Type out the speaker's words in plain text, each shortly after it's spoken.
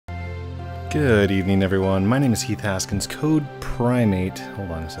Good evening, everyone. My name is Heath Haskins, code Primate.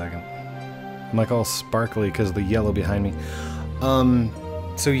 Hold on a second. I'm like all sparkly because of the yellow behind me.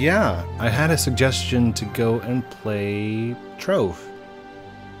 So yeah, I had a suggestion to go and play Trove.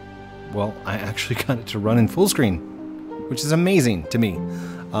 Well, I actually got it to run in full screen, which is amazing to me.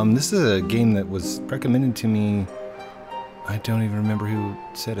 This is a game that was recommended to me. I don't even remember who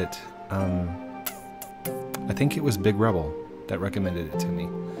said it. I think it was Big Rebel that recommended it to me.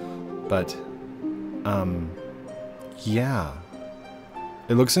 But, yeah.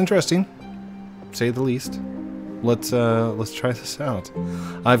 It looks interesting, to say the least. Let's try this out.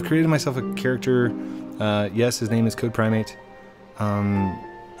 I've created myself a character. Yes, his name is Code Primate.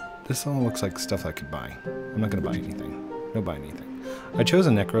 This all looks like stuff I could buy. I'm not gonna buy anything. No buy anything. I chose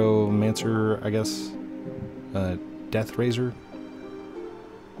a Necromancer, I guess. Death Razor?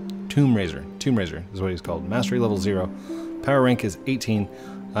 Tomb Razor. Tomb Razor is what he's called. Mastery level 0. Power rank is 18.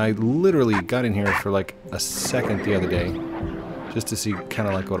 I literally got in here for like a second the other day, just to see kind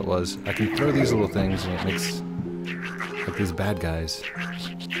of like what it was. I can throw these little things and it makes like these bad guys.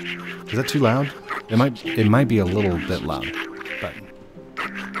 Is that too loud? It might be a little bit loud, but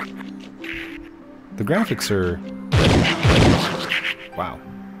the graphics are, wow,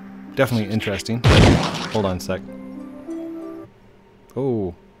 definitely interesting. Hold on a sec.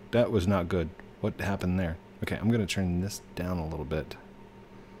 Oh, that was not good. What happened there? Okay, I'm gonna turn this down a little bit.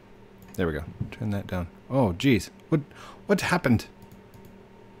 There we go. Turn that down. Oh, geez. What happened?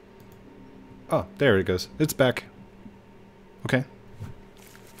 Oh, there it goes. It's back. Okay.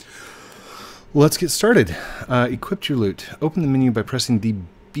 Let's get started. Equip your loot. Open the menu by pressing the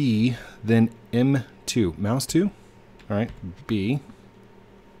B, then M2. Mouse 2? Alright, B.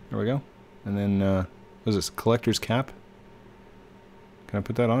 There we go. And then, what is this? Collector's cap? Can I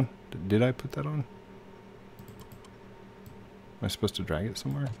put that on? Did I put that on? Am I supposed to drag it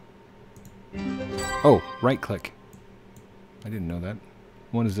somewhere? Oh, right click. I didn't know that.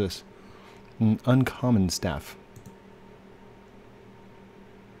 What is this? An uncommon staff.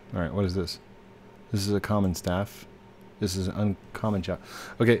 Alright, what is this? This is a common staff. This is an uncommon chop.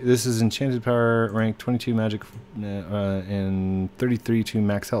 Okay, this is enchanted power, rank 22 magic, and 33 to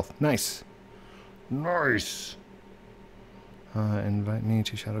max health. Nice! Nice! Invite me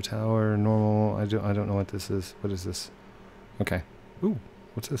to Shadow Tower, normal. I don't know what this is. What is this? Okay. Ooh,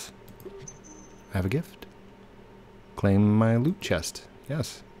 what's this? I have a gift. Claim my loot chest.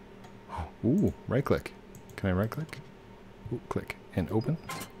 Yes. Ooh, right click. Can I right click? Ooh, click and open.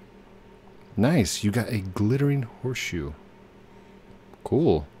 Nice, you got a glittering horseshoe.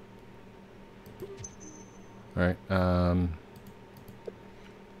 Cool. Alright,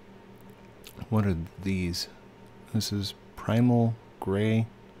 what are these? This is primal gray.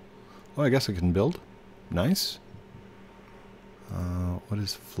 Oh, I guess I can build. Nice. What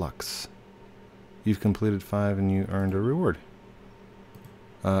is flux? You've completed 5 and you earned a reward.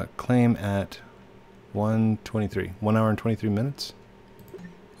 Claim at 1:23. 1 hour and 23 minutes?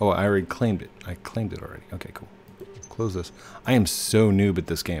 Oh, I already claimed it. I claimed it already. Okay, cool. Close this. I am so noob at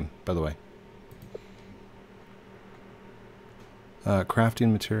this game, by the way.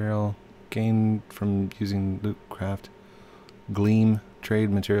 Crafting material. Gain from using loot craft. Gleam. Trade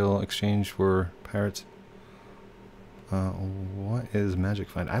material exchange for pirates. What is magic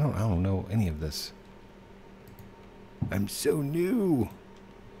find? I don't know any of this. I'm so new.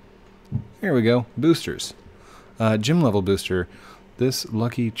 Here we go. Boosters. Gym level booster. This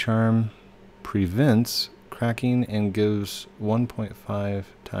lucky charm prevents cracking and gives 1.5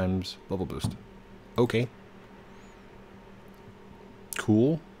 times level boost. Okay.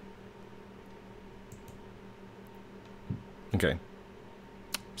 Cool. Okay.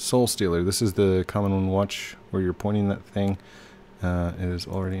 Soul Stealer. This is the common one. Watch where you're pointing that thing. It is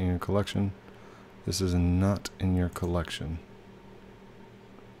already in your collection. This is not in your collection.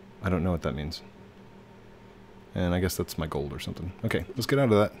 I don't know what that means. And I guess that's my gold or something. Okay, let's get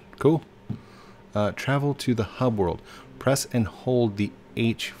out of that. Cool. Travel to the hub world. Press and hold the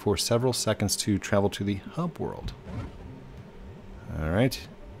H for several seconds to travel to the hub world. Alright.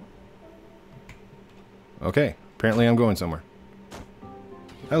 Okay, apparently I'm going somewhere.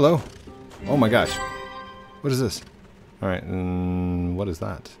 Hello. Oh my gosh. What is this? Alright, and what is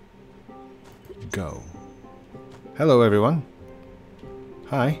that? Go. Hello, everyone.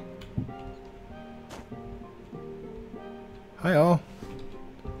 Hi. Hi, all.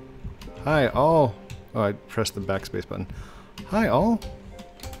 Hi, all. Oh, I pressed the backspace button. Hi, all.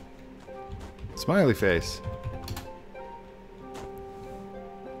 Smiley face.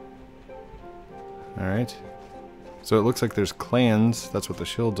 Alright. So it looks like there's clans. That's what the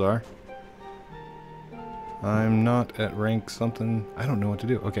shields are. I'm not at rank something. I don't know what to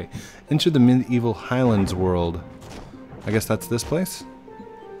do. Okay. Enter the medieval Highlands world. I guess that's this place?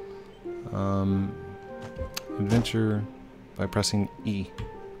 Adventure by pressing E.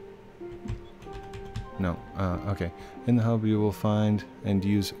 No. Okay. In the hub you will find and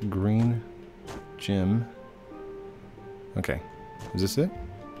use green gem. Okay. Is this it?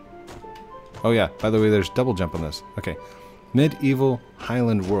 Oh yeah. By the way, there's double jump on this. Okay. Medieval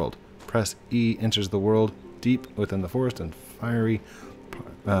Highland world. Press E enters the world deep within the forest and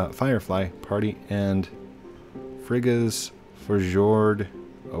firefly party and Frigga's Forjord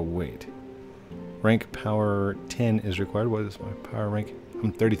await. Rank power 10 is required. What is my power rank?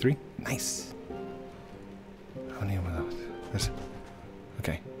 I'm 33. Nice. How many of those?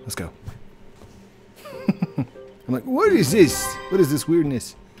 Okay, let's go. I'm like, what is this? What is this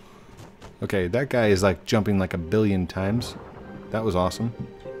weirdness? Okay, that guy is like jumping like 1 billion times. That was awesome.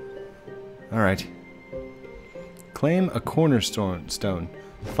 Alright. Claim a cornerstone.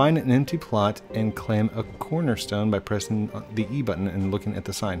 Find an empty plot and claim a cornerstone by pressing the E button and looking at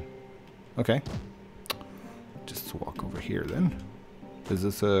the sign. Okay. Just walk over here then. Is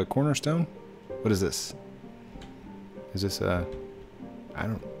this a cornerstone? What is this? Is this a... I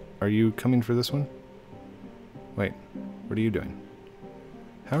don't... Are you coming for this one? Wait. What are you doing?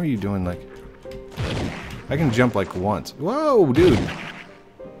 How are you doing like... I can jump like once. Whoa, dude!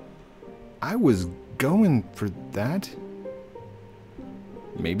 I was going for that.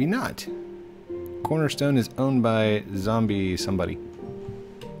 Maybe not. Cornerstone is owned by zombie somebody.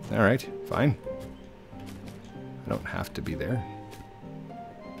 Alright, fine. I don't have to be there.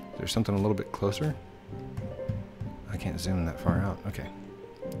 There's something a little bit closer. I can't zoom that far out. Okay.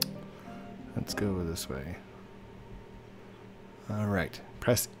 Let's go this way. Alright.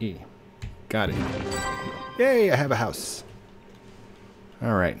 Press E. Got it. Yay, I have a house.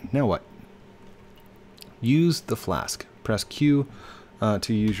 Alright, now what? Use the flask. Press Q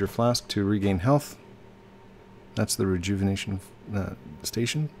to use your flask to regain health. That's the rejuvenation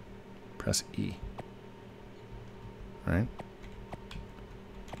station. Press E. Alright.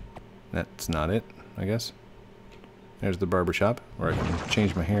 That's not it, I guess. There's the barber shop, where I can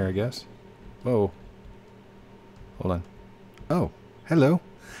change my hair, I guess. Whoa. Hold on. Oh, hello.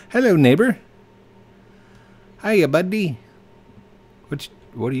 Hello, neighbor. Hiya, buddy. What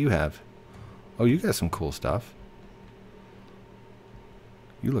do you have? Oh, you got some cool stuff.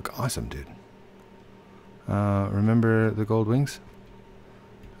 You look awesome, dude. Remember the gold wings?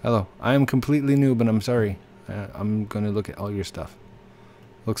 Hello. I am completely new, but I'm sorry. I'm going to look at all your stuff.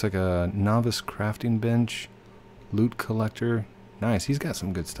 Looks like a novice crafting bench. Loot collector. Nice. He's got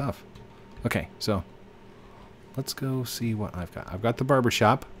some good stuff. Okay, so let's go see what I've got. I've got the barber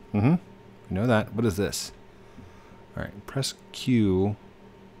shop. You know that. What is this? Alright, press Q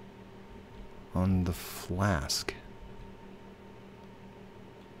on the flask.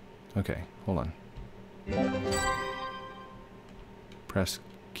 Okay, hold on. Press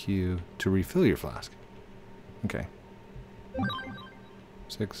Q to refill your flask. Okay.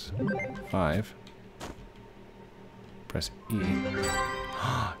 6, 5. Press E.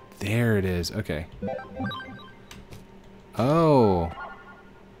 There it is. Okay. Oh.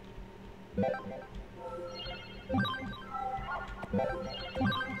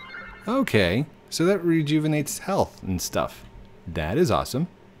 Okay. So that rejuvenates health and stuff. That is awesome.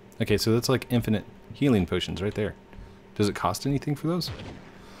 Okay, so that's like infinite healing potions right there. Does it cost anything for those?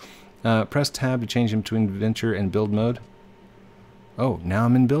 Press tab to change them between adventure and build mode. Oh, now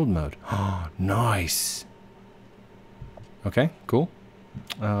I'm in build mode. Oh, nice. Okay, cool.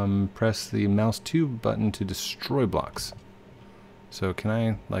 Press the mouse 2 button to destroy blocks. So can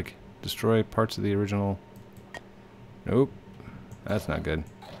I, like, destroy parts of the original? Nope. That's not good.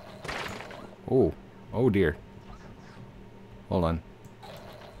 Oh. Oh, dear. Hold on.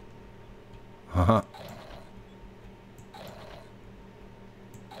 Haha.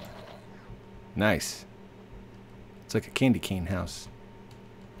 Nice. It's like a candy cane house.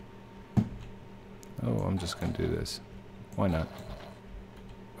 Oh, I'm just going to do this. Why not?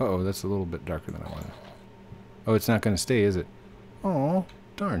 Uh-oh, that's a little bit darker than I wanted. Oh, it's not going to stay, is it? Oh,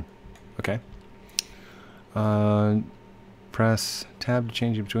 darn. Okay. Press tab to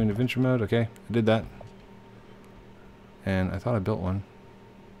change it between adventure mode. Okay, I did that. And I thought I built one.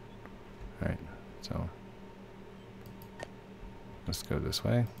 Alright, so let's go this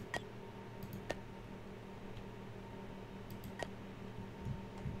way.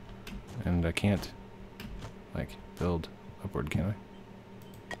 And I can't, like, build upward, can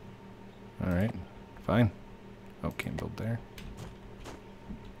I? Alright, fine. Oh, can't build there.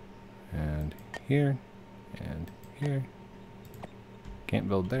 And here, and here. Can't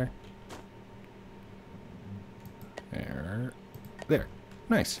build there. There. There.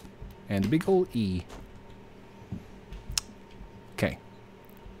 Nice. And a big ol' E. Okay.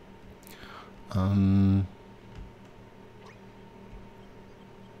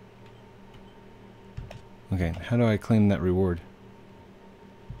 Okay, how do I claim that reward?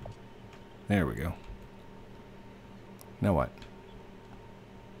 There we go. Now what?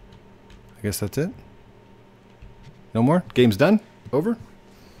 I guess that's it? No more? Game's done? Over?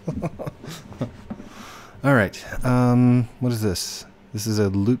 Alright, what is this? This is a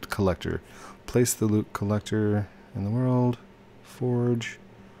loot collector. Place the loot collector in the world. Forge.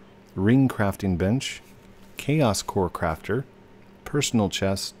 Ring crafting bench. Chaos core crafter. Personal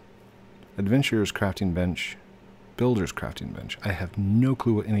chest. Adventurer's crafting bench. Builder's crafting bench. I have no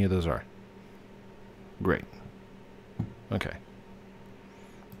clue what any of those are. Great. Okay.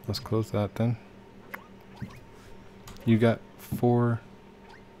 Let's close that then. You got 4...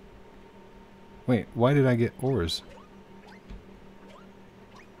 Wait, why did I get ores?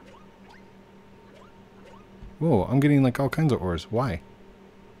 Whoa, I'm getting like all kinds of ores. Why?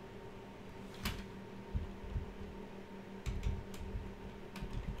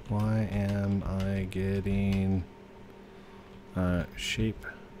 Why am I getting shape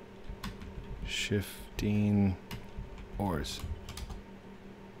shifting ores?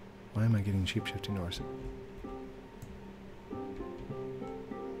 Why am I getting shape shifting ores?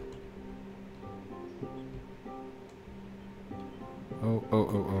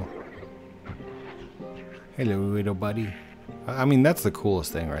 Oh. Hello, little buddy. I mean, that's the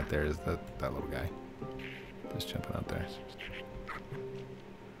coolest thing right there, is that little guy. Just jumping out there.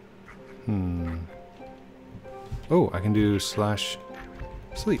 Oh, I can do slash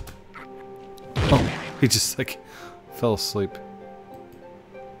sleep. Oh, he just like fell asleep.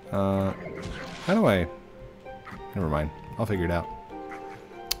 How do I... Never mind. I'll figure it out.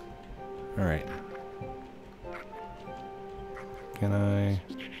 Alright. Can I...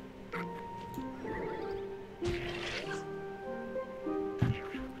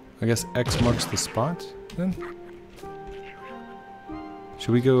 I guess X marks the spot, then?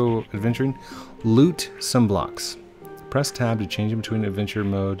 Should we go adventuring? Loot some blocks. Press tab to change in between adventure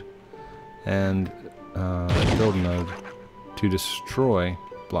mode and build mode to destroy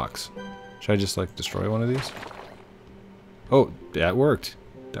blocks. Should I just like destroy one of these? Oh, that worked.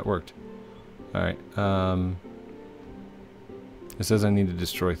 That worked. Alright. It says I need to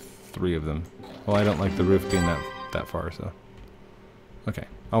destroy 3 of them. Well, I don't like the roof being that far, so... Okay,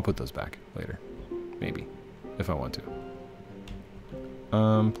 I'll put those back later. Maybe. If I want to.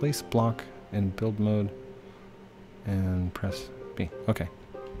 Place block in build mode. And press B. Okay.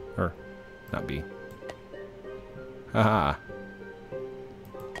 Or, not B. Haha!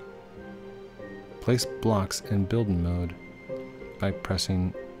 Place blocks in build mode by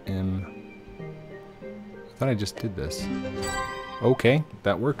pressing M. I thought I just did this. Okay,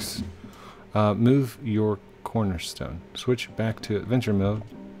 that works. Move your cornerstone. Switch back to adventure mode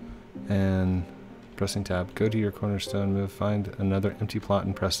and pressing tab. Go to your cornerstone move, find another empty plot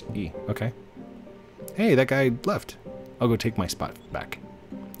and press E. Okay. Hey, that guy left. I'll go take my spot back.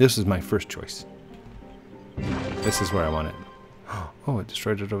 This is my first choice. This is where I want it. Oh, it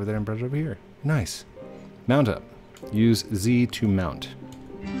destroyed it over there and brought it over here. Nice. Mount up. Use Z to mount.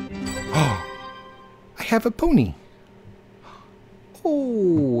 Oh, I have a pony.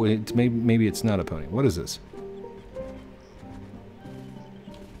 Oh, it's maybe it's not a pony. What is this?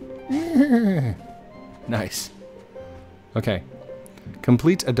 Nice. Okay.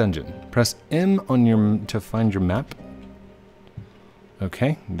 Complete a dungeon. Press M on your to find your map.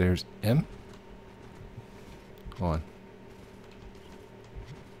 Okay, there's M. Hold on.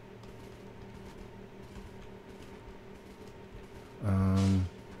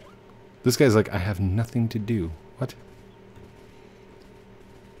 This guy's like, I have nothing to do. What?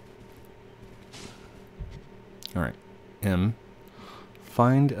 Alright. M.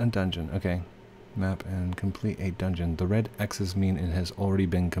 Find a dungeon. Okay. Map and complete a dungeon. The red X's mean it has already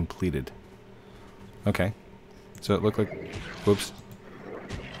been completed. Okay. So it looked like... Whoops.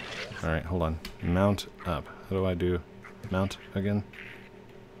 Alright, hold on. Mount up. How do I do mount again?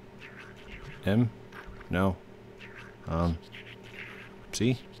 M? No.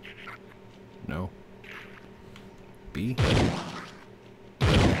 C? No. B?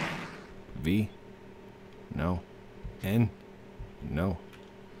 V? No. N? No.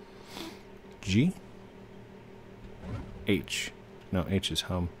 G? H? No, H is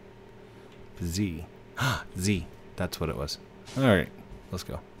home. Z? Z. That's what it was. Alright, let's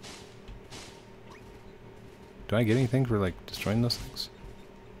go. Do I get anything for, like, destroying those things?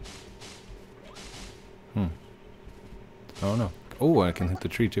 I don't know. Oh, I can hit the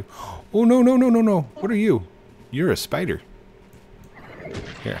tree, too. Oh, no. What are you? You're a spider.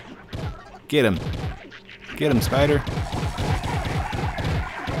 Here. Get him. Get him, spider.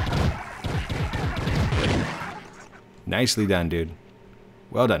 Nicely done, dude.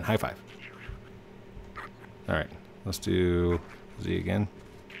 Well done. High five. Alright. Let's do Z again.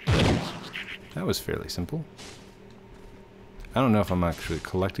 That was fairly simple. I don't know if I'm actually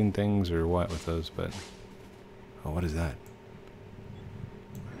collecting things or what with those, but... Oh, what is that?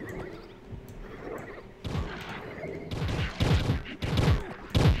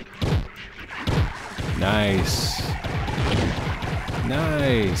 Nice.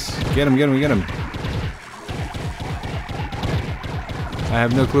 Nice. Get him, get him, get him. I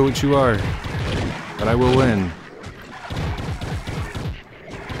have no clue what you are, but I will win.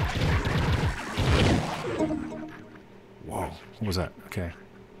 Whoa, what was that? Okay.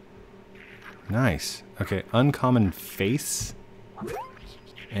 Nice. Okay, uncommon face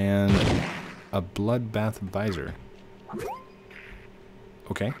and a bloodbath visor.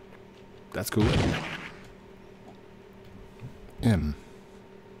 Okay, that's cool.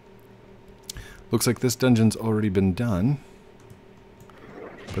 Looks like this dungeon's already been done.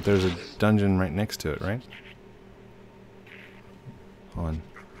 But there's a dungeon right next to it, right? Hold on.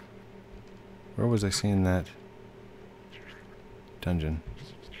 Where was I seeing that dungeon?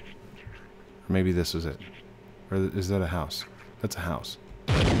 Or maybe this was it. Or is that a house? That's a house.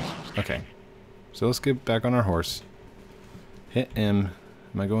 Okay. So let's get back on our horse. Hit M.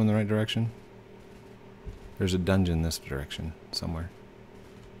 Am I going the right direction? There's a dungeon this direction somewhere.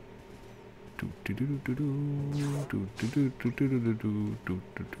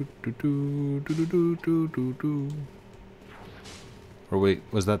 Or wait,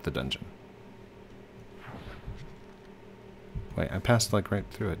 was that the dungeon? Wait, I passed like right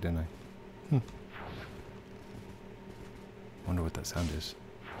through it, didn't I? Wonder what that sound is.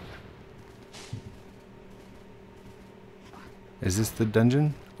 Is this the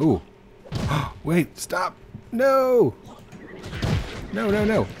dungeon? Ooh. Wait, stop! No! No, no,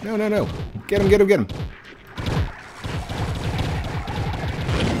 no. No, no, no. Get him, get him, get him.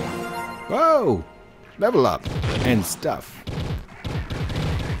 Whoa! Level up. And stuff.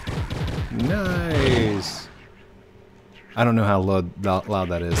 Nice. I don't know how loud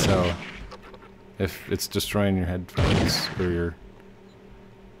that is, so if it's destroying your headphones or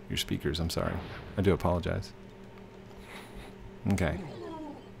your speakers, I'm sorry. I do apologize. Okay.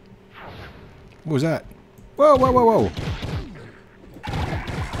 What was that? Whoa, whoa, whoa, whoa!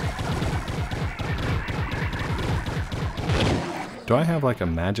 Do I have like a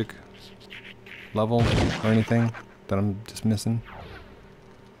magic level or anything that I'm just missing?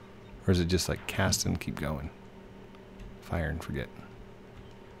 Or is it just like cast and keep going? Fire and forget.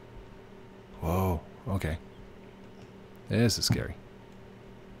 Whoa, okay. This is scary.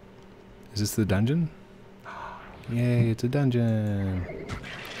 Is this the dungeon? Yay, it's a dungeon.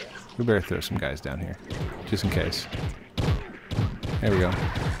 We better throw some guys down here, just in case. There we go.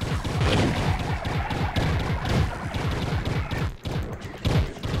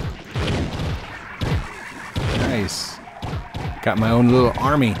 Nice. Got my own little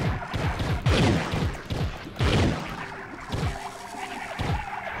army.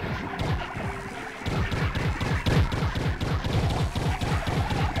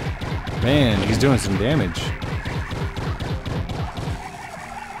 Man, he's doing some damage.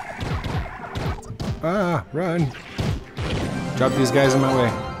 Ah, run. Drop these guys in my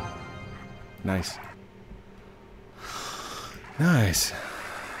way. Nice. Nice.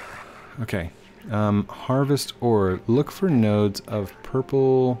 Okay. Harvest ore. Look for nodes of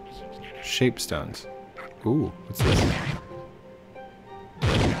purple shape stones. Ooh, what's this?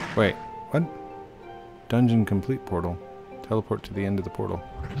 Wait, what? Dungeon complete portal. Teleport to the end of the portal.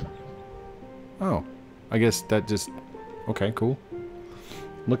 Oh, I guess that just... Okay, cool.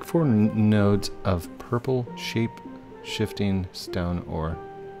 Look for nodes of purple shape-shifting stone ore.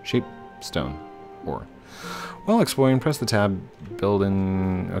 Shape stone ore. While exploring, press the tab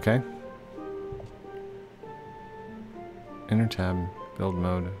building... Okay. Enter tab, build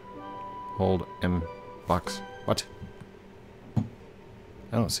mode, hold M box. What? I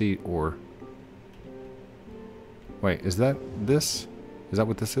don't see ore. Wait, is that this? Is that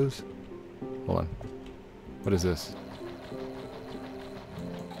what this is? Hold on. What is this?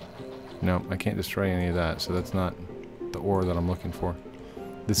 No, I can't destroy any of that, so that's not the ore that I'm looking for.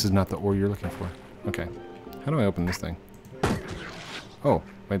 This is not the ore you're looking for. Okay. How do I open this thing? Oh,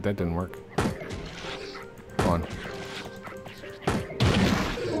 wait, that didn't work. Hold on.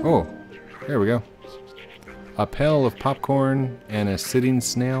 Oh, there we go. A pail of popcorn and a sitting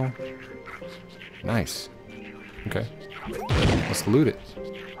snail. Nice. Okay. Let's loot it.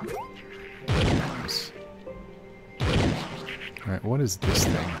 Nice. Alright, what is this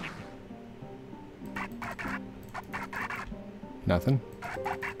thing? Nothing?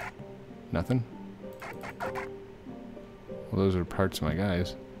 Nothing? Well, those are parts of my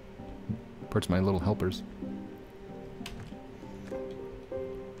guys. Parts of my little helpers.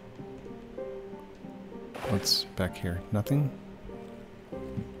 What's back here? Nothing?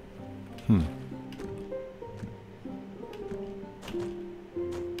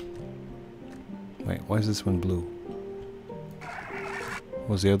 Wait, why is this one blue?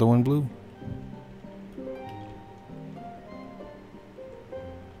 Was the other one blue?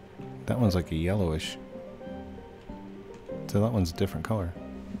 That one's like a yellowish. So that one's a different color.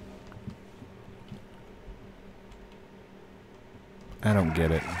 I don't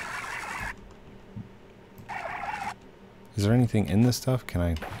get it. Is there anything in this stuff? Can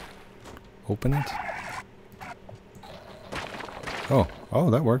I open it? Oh,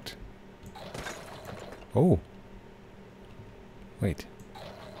 that worked. Oh. Wait.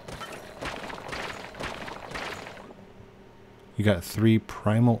 You got 3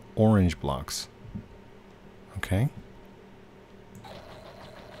 primal orange blocks. Okay.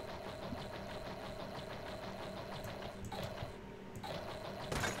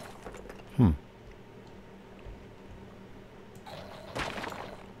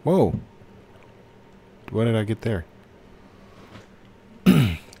 Whoa. What did I get there?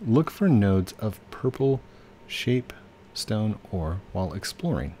 Look for nodes of purple shape stone ore while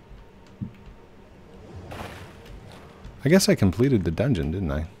exploring. I guess I completed the dungeon,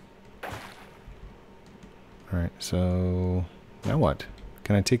 didn't I? Alright, so now what?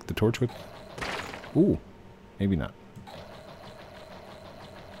 Can I take the torch with? Ooh, maybe not.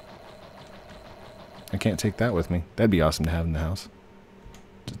 I can't take that with me. That'd be awesome to have in the house.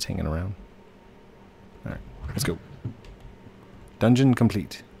 Just hanging around. Alright, let's go. Dungeon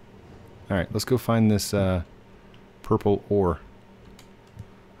complete. Alright, let's go find this purple ore.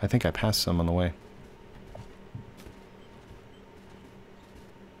 I think I passed some on the way.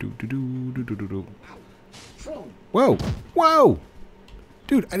 Whoa! Whoa!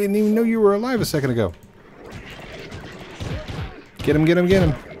 Dude, I didn't even know you were alive a second ago. Get him, get him, get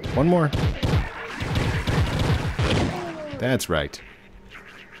him. One more. That's right.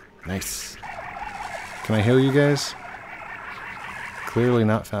 Nice. Can I heal you guys? Clearly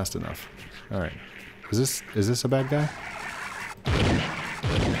not fast enough. Alright. Is this a bad guy?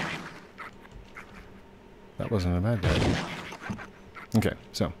 That wasn't a bad guy. Okay,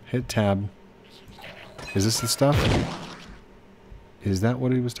 so hit tab. Is this the stuff? Is that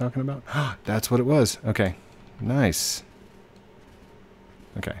what he was talking about? That's what it was. Okay. Nice.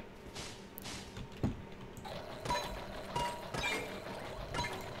 Okay.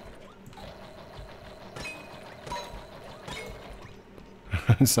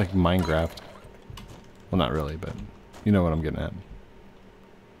 It's like Minecraft. Well, not really, but you know what I'm getting at.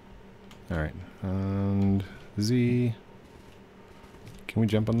 Alright. And Z. Can we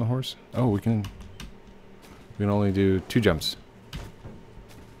jump on the horse? Oh, we can only do 2 jumps.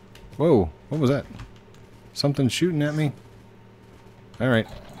 Whoa, what was that? Something shooting at me? Alright.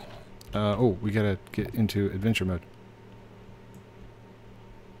 Oh, we gotta get into adventure mode.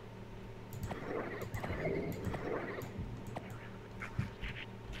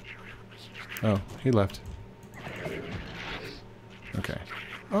 Oh, he left. Okay.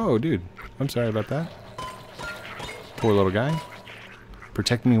 Oh, dude. I'm sorry about that. Poor little guy.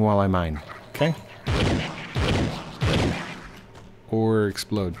 Protect me while I mine. Okay? Or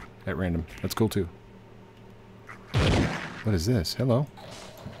explode at random. That's cool too. What is this? Hello?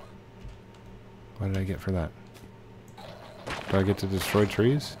 What did I get for that? Do I get to destroy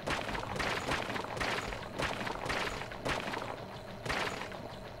trees?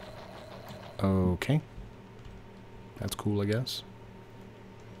 Okay. That's cool, I guess.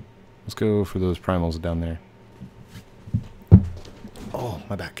 Let's go for those primals down there. Oh,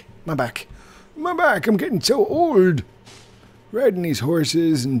 my back. My back. My back! I'm getting so old! Riding these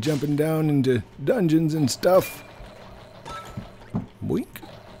horses and jumping down into dungeons and stuff. Boink.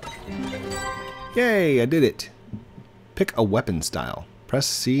 Yay, I did it. Pick a weapon style. Press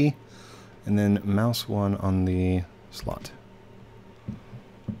C and then mouse 1 on the slot.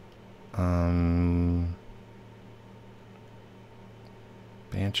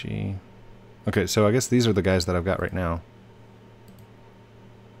 Banshee. Okay, so I guess these are the guys that I've got right now.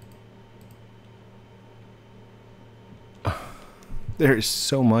 There is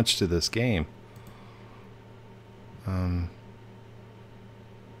so much to this game.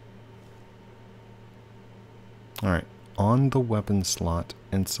 Alright, on the weapon slot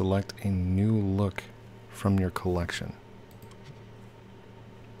and select a new look from your collection.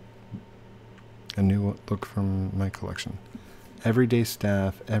 A new look from my collection. Everyday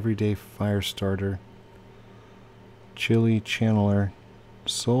staff, everyday fire starter, chili channeler,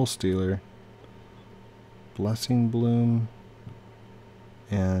 soul stealer, blessing bloom,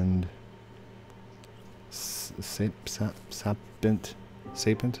 and sapient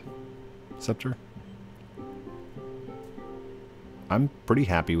scepter. I'm pretty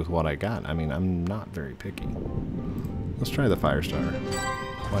happy with what I got. I mean, I'm not very picky. Let's try the fire starter.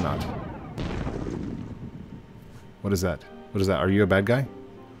 Why not? What is that? What is that? Are you a bad guy?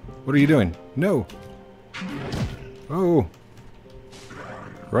 What are you doing? No! Oh!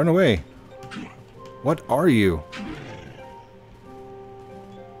 Run away! What are you?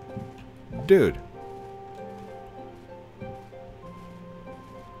 Dude!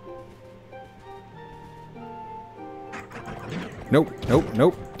 Nope, nope,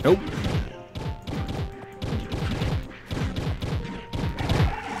 nope, nope!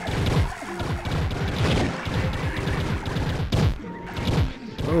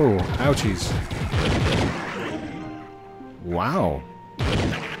 Oh, ouchies. Wow.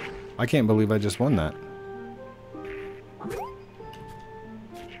 I can't believe I just won that.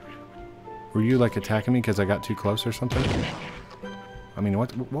 Were you like attacking me because I got too close or something? I mean,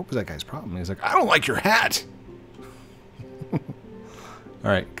 what was that guy's problem? He's like, I don't like your hat!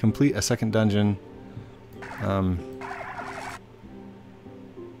 Alright, complete a second dungeon.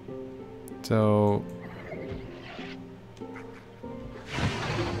 So...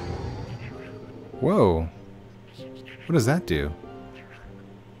 Whoa. What does that do?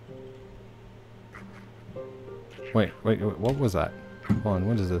 Wait, what was that? Hold on,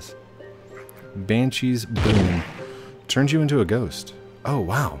 what is this? Banshee's Boon. Turns you into a ghost. Oh,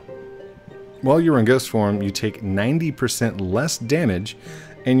 wow. While you're in ghost form, you take 90% less damage,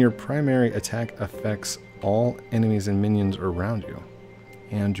 and your primary attack affects all enemies and minions around you.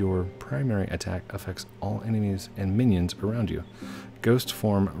 And your primary attack affects all enemies and minions around you. Ghost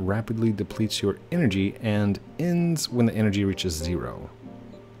form rapidly depletes your energy and ends when the energy reaches 0.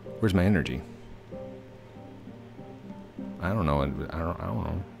 Where's my energy? I don't know. I don't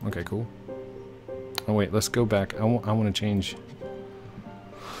know. Okay, cool. Oh wait, let's go back. I want to change.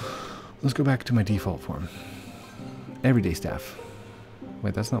 Let's go back to my default form. Everyday staff.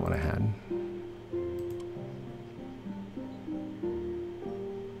 Wait, that's not what I had.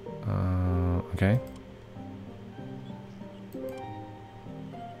 Okay.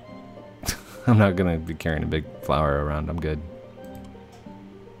 I'm not gonna be carrying a big flower around. I'm good.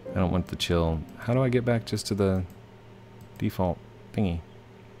 I don't want the chill. How do I get back just to the default thingy?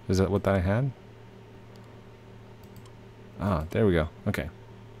 Is that what I had? Ah, there we go. Okay.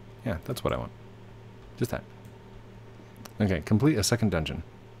 Yeah, that's what I want. Just that. Okay, complete a second dungeon.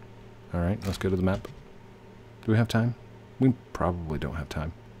 Alright, let's go to the map. Do we have time? We probably don't have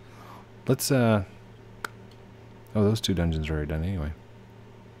time. Let's, Oh, those 2 dungeons are already done anyway.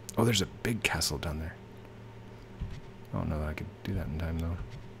 Oh, there's a big castle down there. I don't know that I could do that in time, though.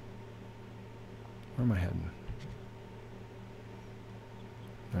 Where am I heading?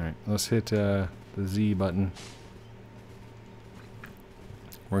 Alright, let's hit the Z button.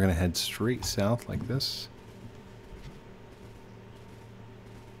 We're going to head straight south like this.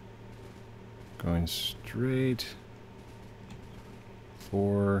 Going straight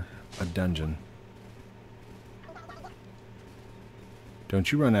for a dungeon.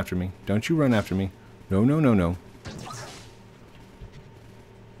 Don't you run after me. Don't you run after me. No, no, no, no.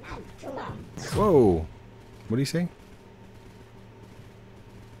 Whoa. What did he say?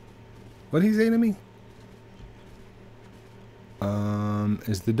 What did he say to me?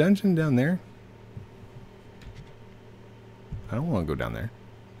 Is the dungeon down there? I don't want to go down there.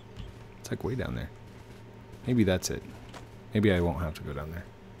 It's like way down there. Maybe that's it. Maybe I won't have to go down there.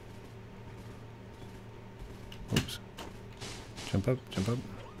 Oops. Jump up, jump up.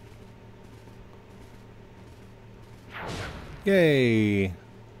 Yay!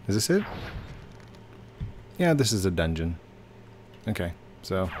 Is this it? Yeah, this is a dungeon. Okay,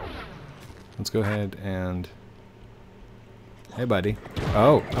 so let's go ahead and... Hey, buddy.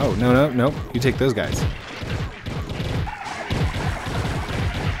 Oh, no, no, no. You take those guys.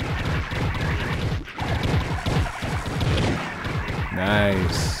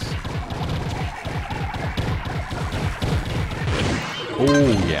 Nice.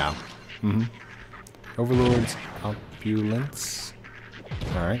 Oh, yeah. Mm-hmm. Overlord's opulence.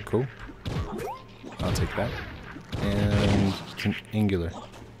 Alright, cool. I'll take that. And angular.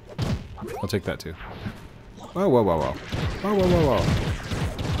 I'll take that too. Whoa, whoa, whoa, whoa. Whoa, whoa, whoa,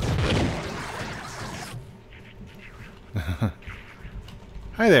 whoa.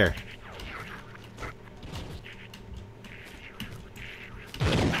 Hi there.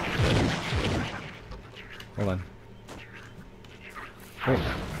 Hold on.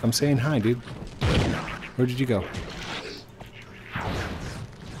 I'm saying hi, dude. Where did you go?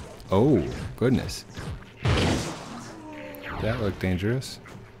 Oh, goodness. That looked dangerous.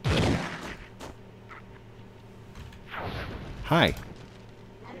 Hi.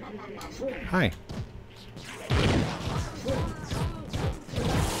 Hi.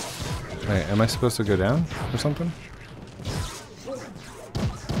 Wait, am I supposed to go down or something?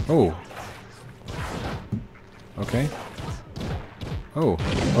 Oh. Okay. Oh.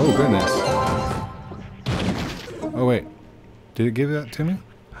 Oh, goodness. Oh, wait. Did it give that to me?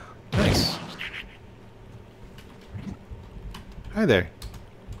 Nice. Hi there.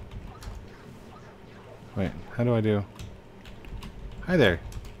 Wait, how do I do? Hi there.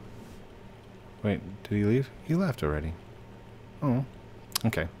 Wait, did he leave? He left already. Oh.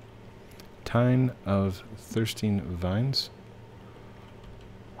 Okay. Tine of thirsting vines.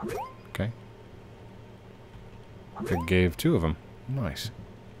 Okay. I gave 2 of them. Nice.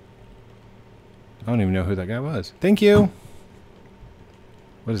 I don't even know who that guy was. Thank you!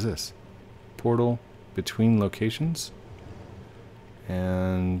 What is this? Portal between locations?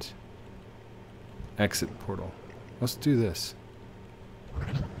 And exit portal. Let's do this.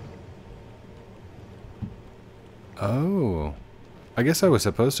 Oh. I guess I was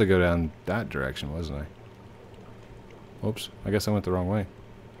supposed to go down that direction, wasn't I? Oops. I guess I went the wrong way.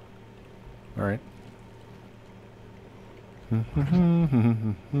 Alright. And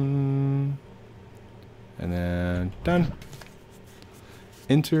then done.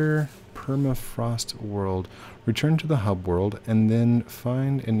 Enter permafrost world. Return to the hub world and then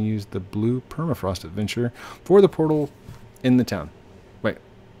find and use the blue permafrost adventure for the portal in the town. Wait,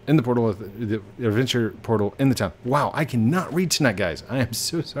 in the portal, the adventure portal in the town. Wow, I cannot read tonight, guys. I am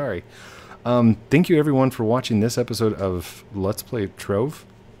so sorry. Thank you everyone for watching this episode of Let's Play Trove.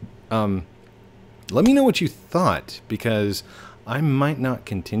 Let me know what you thought, because I might not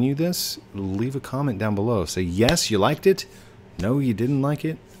continue this. Leave a comment down below. Say yes, you liked it. No, you didn't like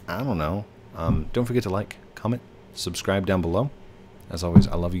it. I don't know. Don't forget to like, comment, subscribe down below. As always,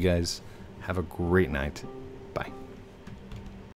 I love you guys. Have a great night. Bye.